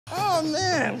Oh,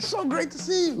 man, it's so great to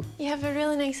see you. You have a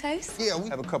really nice house? Yeah, we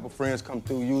have a couple friends come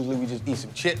through. Usually we just eat some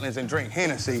chitlins and drink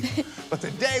Hennessy. But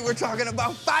today we're talking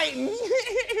about fighting.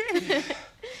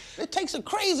 It takes a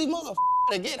crazy motherfucker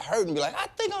to get hurt and be like, I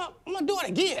think I'm gonna do it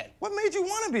again. What made you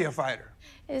want to be a fighter?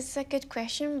 It's a good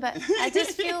question, but I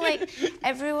just feel like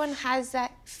everyone has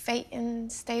that fighting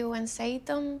style inside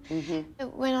them.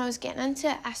 When I was getting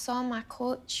into it, I saw my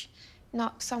coach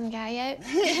knock some guy out.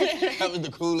 That was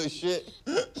the coolest shit.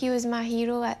 He was my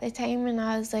hero at the time, and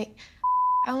I was like,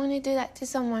 I want to do that to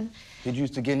someone. Did you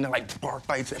used to get into, like, bar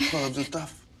fights at clubs and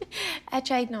stuff? I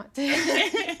tried not to.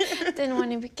 Didn't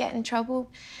want to get in trouble.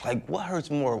 Like, what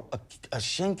hurts more, a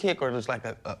shin kick or just like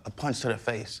a punch to the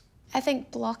face? I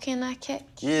think blocking a kick.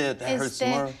 Yeah, that hurts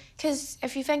more. Because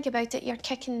if you think about it, you're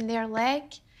kicking their leg,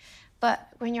 but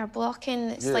when you're blocking,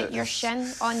 it's like your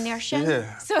shin on their shin.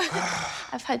 Yeah. So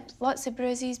I've had lots of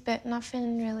bruises, but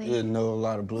nothing really. You didn't know a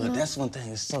lot of blood. No. That's one thing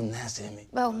that's so nasty to me.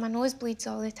 Well, my nose bleeds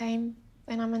all the time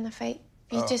when I'm in the fight.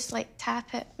 You just like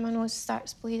tap it, my nose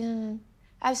starts bleeding. And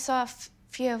I saw a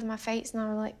few of my fights and I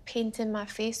was like painting my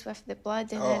face with the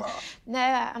blood, and then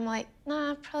now I'm like, nah,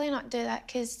 I'll probably not do that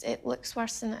because it looks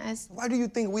worse than it is. Why do you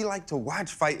think we like to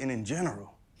watch fighting in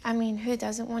general? I mean, who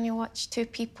doesn't want to watch two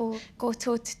people go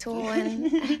toe-to-toe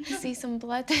and see some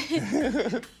blood?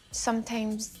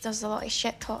 Sometimes there's a lot of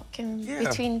shit talking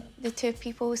between the two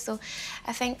people, so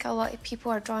I think a lot of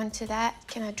people are drawn to that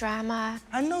kind of drama.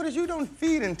 I noticed you don't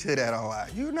feed into that a lot.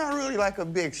 You're not really like a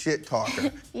big shit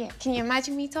talker. Yeah, can you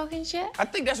imagine me talking shit? I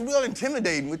think that's real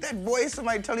intimidating. With that voice,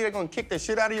 somebody tell you they're gonna kick the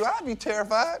shit out of you, I'd be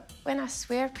terrified. When I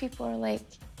swear, people are like,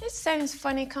 it sounds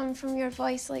funny coming from your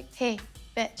voice, like, hey,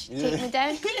 bitch, take me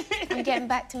down. I'm getting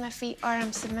back to my feet or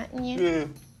I'm submitting you. Yeah.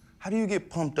 How do you get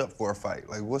pumped up for a fight?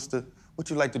 Like, what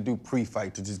you like to do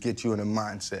pre-fight to just get you in a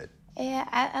mindset? Yeah,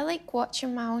 I like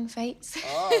watching my own fights.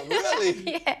 Oh,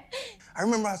 really? Yeah. I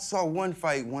remember I saw one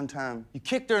fight one time. You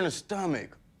kicked her in the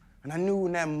stomach. And I knew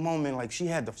in that moment, like, she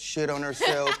had the shit on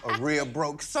herself, a rib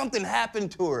broke, something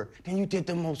happened to her. Then you did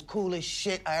the most coolest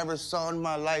shit I ever saw in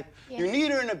my life. Yeah. You need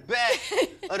her in the back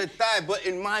of the thigh, but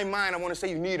in my mind, I want to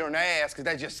say you need her in the ass, because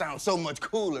that just sounds so much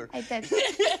cooler. I did.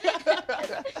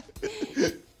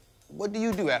 What do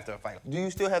you do after a fight? Do you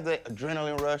still have that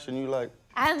adrenaline rush and you like...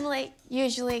 I'm, like,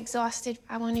 usually exhausted.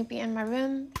 I want to be in my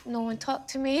room, no one talk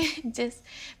to me, just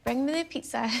bring me the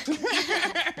pizza.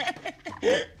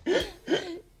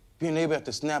 Being able at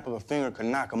the snap of a finger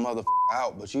can knock a motherfucker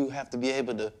out, but you have to be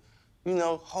able to, you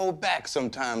know, hold back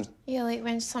sometimes. Yeah, like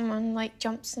when someone, like,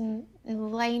 jumps in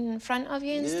line in front of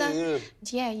you and stuff.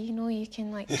 Yeah, you know you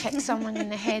can, like, kick someone in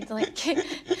the head, like,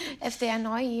 if they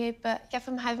annoy you. But if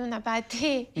I'm having a bad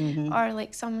day or,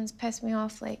 like, someone's pissed me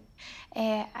off, like,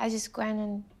 I just go in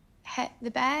and hit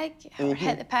the bag, or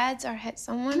hit the pads, or hit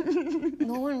someone.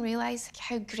 No one realises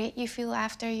how great you feel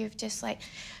after you've just, like,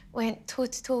 went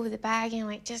toe-to-toe with the bag and,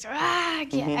 like, just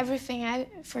get everything out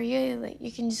for you. Like, you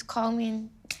can just call me and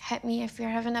hit me if you're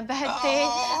having a bad day.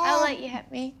 I'll let you hit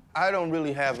me. I don't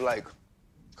really have, like,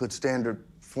 good standard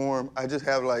form. I just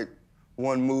have, like,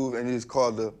 one move, and it's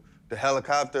called the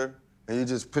helicopter, and you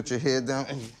just put your head down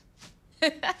and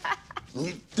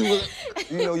you do it.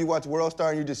 You know, you watch World Star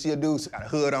and you just see a dude got a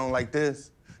hood on like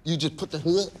this. You just put the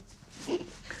hood, and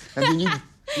then you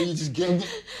just give him,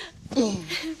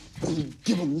 and you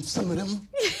give him some of them.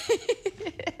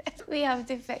 We have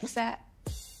to fix that.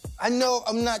 I know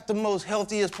I'm not the most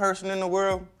healthiest person in the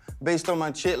world based on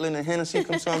my chitlin and Hennessy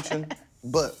consumption,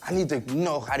 but I need to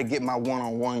know how to get my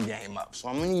one-on-one game up. So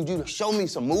I'm gonna need you to show me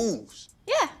some moves.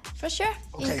 Yeah, for sure.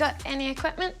 Okay. You got any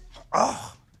equipment?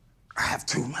 Oh, I have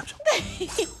too much.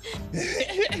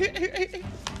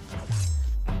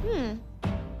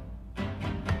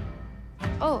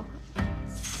 Oh.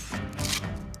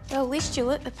 Well, at least you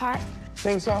look the part.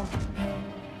 Think so?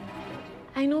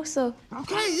 I know so.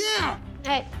 Okay, yeah.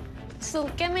 Right, so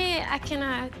give me a kind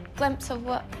of glimpse of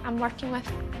what I'm working with.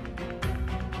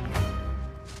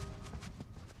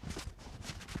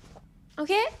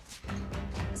 Okay?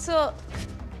 So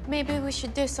maybe we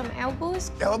should do some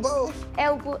elbows. Elbows?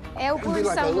 Elbow that'd be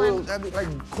like someone. That'd be like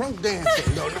crunk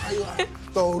dancing, though. Now you like,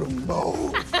 throw them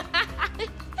bows.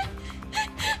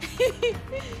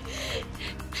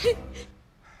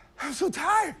 I'm so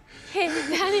tired. Hey,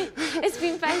 Danny, it's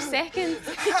been 5 seconds.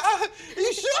 Are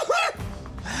you sure?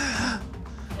 I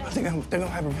think I'm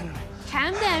hyperventilating.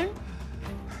 Calm down.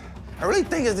 I really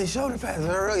think it's the shoulder pads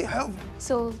that really help.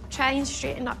 So try and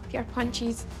straighten up your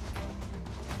punches.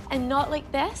 And not like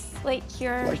this, like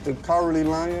you're... Like the cowardly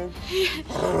lion?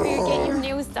 Where you're getting your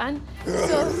nails done.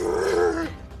 So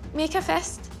make a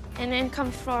fist and then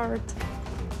come forward.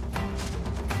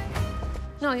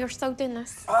 No, you're still doing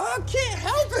this. I can't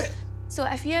help it. So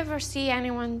if you ever see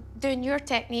anyone doing your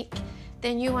technique,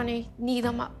 then you want to knee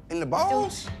them up. In the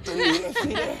balls? Let's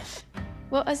see that.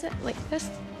 What is it? Like this?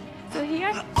 So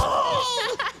here?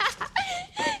 Oh!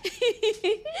 Damn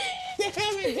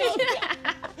it, JoJo.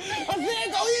 I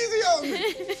said go easy on me.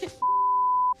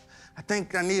 I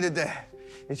think I needed that.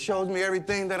 It shows me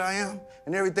everything that I am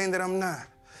and everything that I'm not.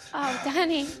 Oh,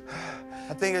 Danny.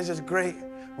 I think it's just great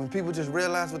when people just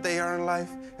realize what they are in life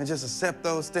and just accept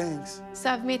those things. So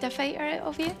I've made a fighter out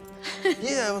of you?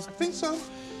 Yeah, I think so.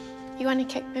 You want to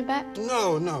kick me back?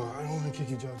 No, I don't want to kick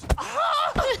you, JoJo.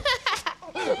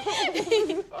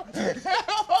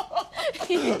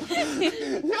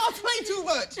 Y'all play too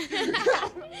much.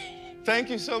 Thank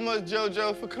you so much,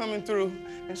 JoJo, for coming through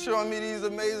and showing me these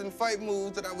amazing fight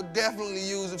moves that I would definitely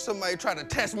use if somebody tried to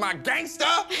test my gangster.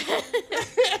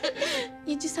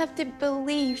 You just have to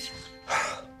believe.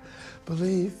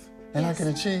 Believe, and Yes. I can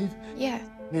achieve. Yeah.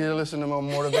 Need to listen to more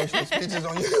motivational speeches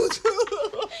on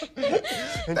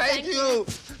YouTube. And thank you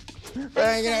for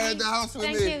hanging out at the house with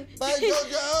Thank me. you. Bye,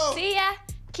 JoJo. See ya.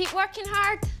 Keep working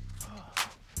hard.